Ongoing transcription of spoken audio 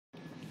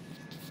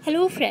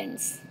Hello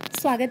friends,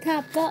 स्वागत है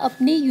आपका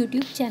अपने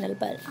यूट्यूब चैनल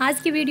पर। आज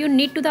की वीडियो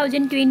नीट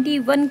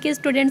 2021 के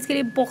स्टूडेंट्स के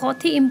लिए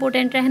बहुत ही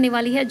इंपॉर्टेंट रहने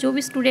वाली है। जो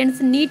भी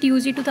स्टूडेंट्स नीट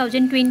यूजी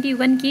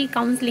 2021 की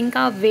काउंसलिंग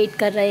का वेट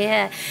कर रहे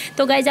हैं,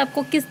 तो गाइज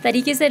आपको किस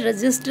तरीके से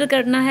रजिस्टर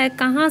करना है,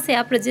 कहां से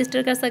आप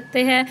रजिस्टर कर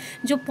सकते हैं,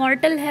 जो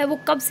पोर्टल है वो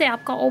कब से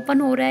आपका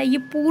ओपन हो रहा है, ये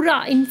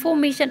पूरा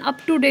information up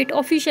to date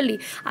officially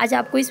आज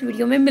आपको इस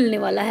वीडियो में मिलने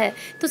वाला है।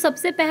 तो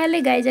सबसे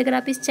पहले गाइज, अगर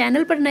आप इस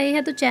चैनल पर नए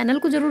हैं तो चैनल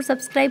को ज़रूर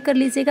सब्सक्राइब कर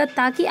लीजिएगा,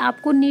 ताकि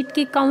आपको नीट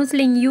की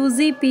counselling,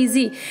 UG, PG,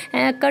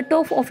 cut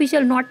off,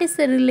 official notice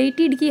से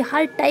रिलेटेड की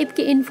हर टाइप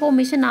की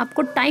इन्फॉर्मेशन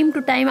आपको time to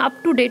time up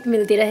to date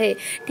मिलती रहे।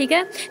 ठीक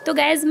है, तो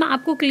गाइज मैं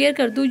आपको क्लियर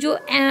कर दूं, जो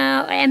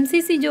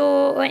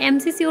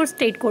एमसीसी और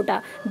स्टेट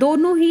कोटा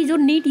दोनों ही जो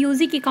नीट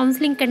यूजी की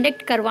काउंसलिंग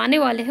कंडक्ट करवाने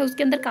वाले हैं,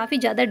 उसके अंदर काफ़ी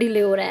ज़्यादा डिले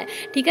हो रहा है।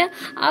 ठीक है,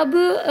 अब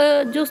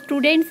जो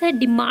स्टूडेंट्स हैं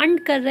डिमांड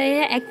कर रहे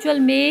हैं एक्चुअल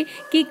में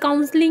कि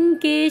काउंसलिंग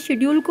के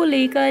शेड्यूल को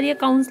लेकर या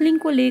काउंसलिंग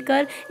को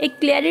लेकर एक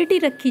क्लैरिटी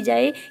रखी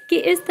जाए कि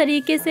इस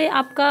तरीके से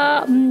आपका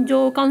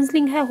जो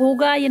काउंसलिंग है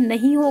होगा या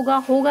नहीं होगा,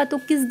 होगा तो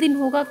किस दिन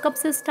होगा, कब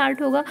से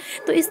स्टार्ट होगा।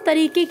 तो इस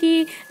तरीके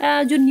की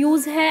जो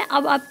न्यूज़ है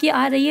अब आपकी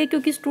आ रही है,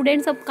 क्योंकि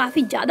स्टूडेंट्स अब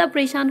काफ़ी ज़्यादा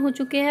परेशान हो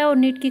चुके हैं और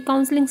नीट की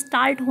काउंसलिंग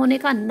स्टार्ट होने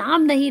का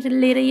नाम नहीं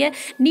ले रही है।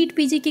 नीट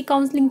पीजी की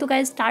काउंसलिंग तो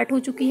गाइस स्टार्ट हो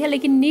चुकी है,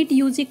 लेकिन नीट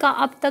यूजी का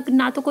अब तक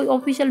ना तो कोई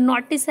ऑफिशियल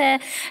नोटिस है,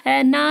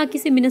 ना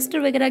किसी मिनिस्टर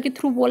वगैरह के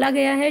थ्रू बोला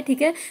गया है।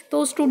 ठीक है,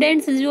 तो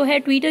स्टूडेंट्स जो है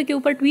ट्विटर के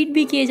ऊपर ट्वीट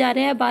भी किए जा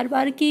रहे हैं बार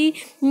बार कि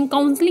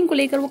काउंसलिंग को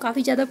लेकर वो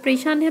काफ़ी ज़्यादा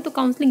परेशान है, तो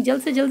काउंसलिंग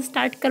जल्द से जल्द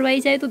स्टार्ट करवाई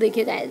जाए। तो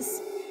देखिए गाइस,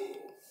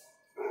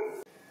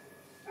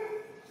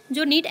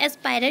 जो नीट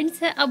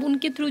एस्पायरेंट्स है अब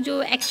उनके थ्रू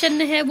जो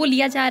एक्शन है वो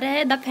लिया जा रहा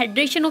है। The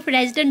federation of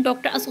resident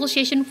doctor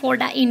association for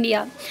the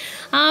India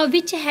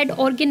which had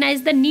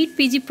organized the NEET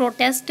PG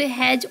protest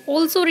has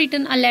also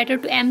written a letter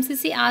to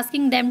MCC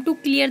asking them to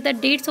clear the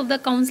dates of the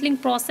counseling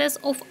process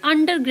of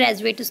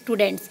undergraduate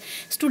students.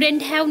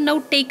 Students have now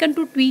taken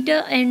to Twitter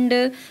and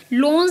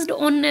launched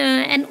on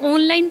an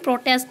online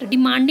protest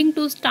demanding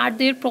to start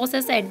their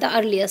process at the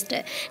earliest.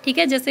 ठीक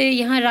है, जैसे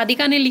यहाँ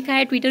राधिका ने लिखा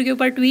है, Twitter के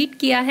ऊपर tweet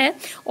किया है,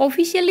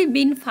 officially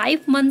been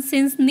 5 months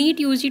since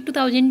NEET UG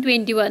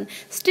 2021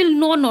 still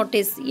no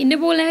notice. इन्हें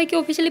बोला है कि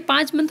ऑफिशियली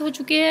 5 मंथ हो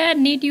चुके हैं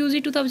नीट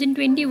यूजी 2021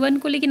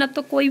 को, लेकिन अब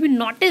तो कोई भी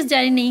नोटिस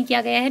जारी नहीं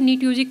किया गया है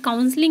नीट यूजी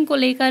काउंसलिंग को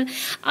लेकर।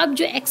 अब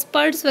जो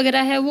एक्सपर्ट्स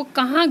वगैरह है वो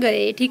कहाँ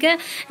गए? ठीक है,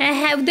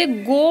 हैव दे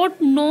गोट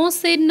नो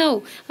से know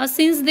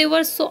since they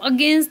were so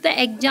against the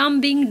exam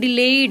being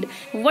delayed?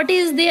 What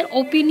is their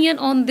opinion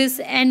on this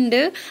and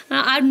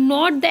are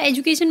not the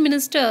education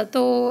minister?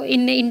 तो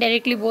इनने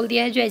इनडायरेक्टली बोल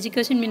दिया है जो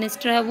एजुकेशन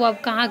मिनिस्टर है वो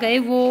अब कहाँ गए,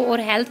 वो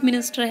और हेल्थ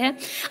मिनिस्टर है।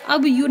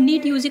 अब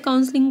नीट यूजी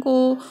काउंसलिंग को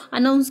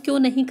अनाउंस क्यों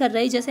नहीं कर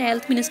रही? जैसे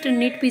हेल्थ मिनिस्टर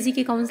नीट पीजी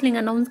की काउंसलिंग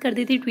अनाउंस कर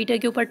दी थी, ट्विटर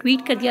के ऊपर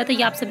ट्वीट कर दिया था,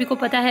 ये आप सभी को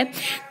पता है।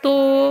 तो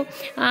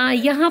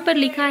यहाँ पर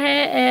लिखा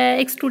है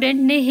एक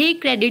स्टूडेंट ने, हे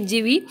क्रेडिट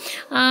जीवी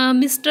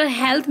mister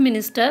health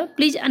minister,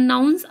 please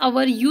announce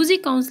our UG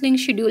counselling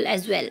schedule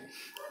as well.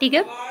 ठीक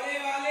है,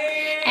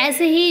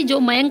 ऐसे ही जो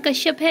मयंक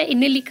कश्यप है,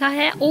 इन्हें लिखा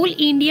है, all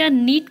India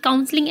NEET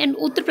counselling and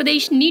Uttar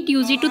Pradesh NEET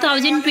UG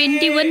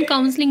 2021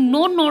 counselling,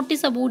 no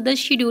notice about the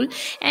schedule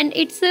and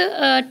it's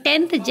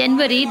 10th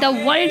January, the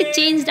world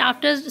changed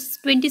after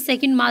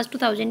 22 मार्च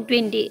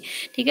 2020।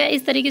 ठीक है,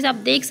 इस तरीके से आप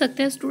देख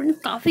सकते हैं स्टूडेंट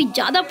काफ़ी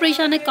ज़्यादा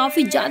परेशान है,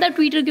 काफ़ी ज़्यादा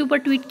ट्विटर के ऊपर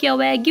ट्वीट किया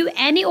हुआ है, give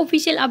any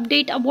official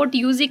update about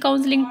UG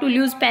counselling to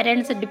lose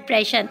parents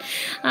depression.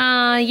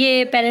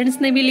 ये पेरेंट्स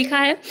ने भी लिखा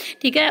है।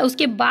 ठीक है,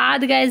 उसके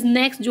बाद गाइज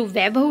नेक्स्ट जो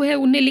वैभव है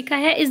उन्हें लिखा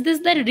है, is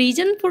this the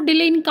reason for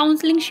delay in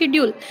counselling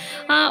schedule?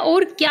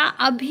 और क्या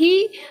अभी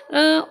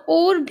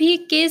और भी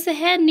केस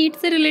है नीट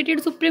से रिलेटेड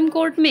सुप्रीम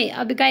कोर्ट में?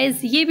 अब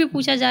गाइज ये भी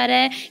पूछा जा रहा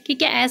है कि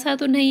क्या ऐसा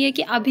तो नहीं है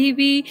कि अभी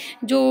भी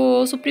जो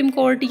सुप्रीम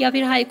कोर्ट या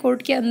फिर हाई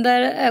कोर्ट के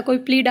अंदर कोई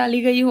प्ली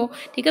डाली गई हो?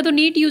 ठीक है, तो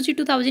NEET UG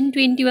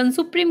 2021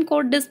 supreme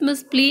court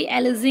dismiss plea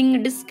aliasing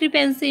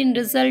discrepancy in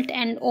result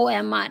and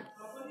OMR।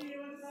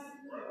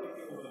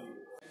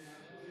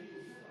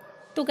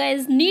 तो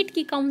गाइज नीट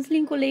की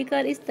काउंसलिंग को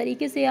लेकर इस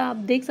तरीके से आप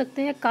देख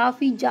सकते हैं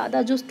काफ़ी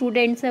ज़्यादा जो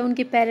स्टूडेंट्स हैं,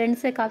 उनके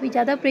पेरेंट्स हैं, काफ़ी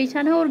ज़्यादा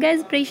परेशान है। और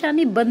गाइज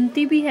परेशानी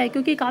बनती भी है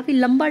क्योंकि काफ़ी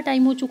लंबा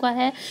टाइम हो चुका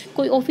है,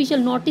 कोई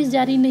ऑफिशियल नोटिस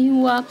जारी नहीं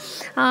हुआ,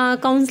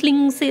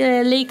 काउंसलिंग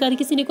से लेकर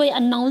किसी ने कोई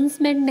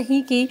अनाउंसमेंट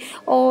नहीं की,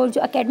 और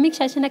जो एकेडमिक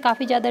सेशन है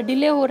काफ़ी ज़्यादा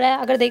डिले हो रहा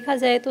है। अगर देखा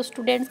जाए तो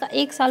स्टूडेंट्स का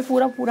 1 साल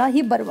पूरा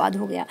ही बर्बाद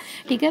हो गया।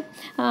 ठीक है,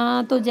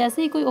 तो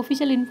जैसे ही कोई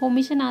ऑफिशियल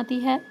इन्फॉर्मेशन आती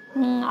है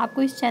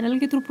आपको इस चैनल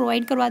के थ्रू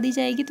प्रोवाइड करवा दी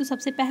जाएगी। तो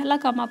सबसे पहला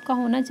काम आपका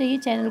होना चाहिए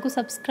चैनल को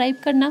सब्सक्राइब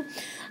करना।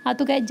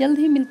 तो गाइस जल्द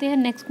ही मिलते हैं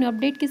नेक्स्ट न्यू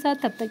अपडेट के साथ,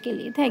 तब तक के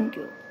लिए थैंक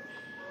यू।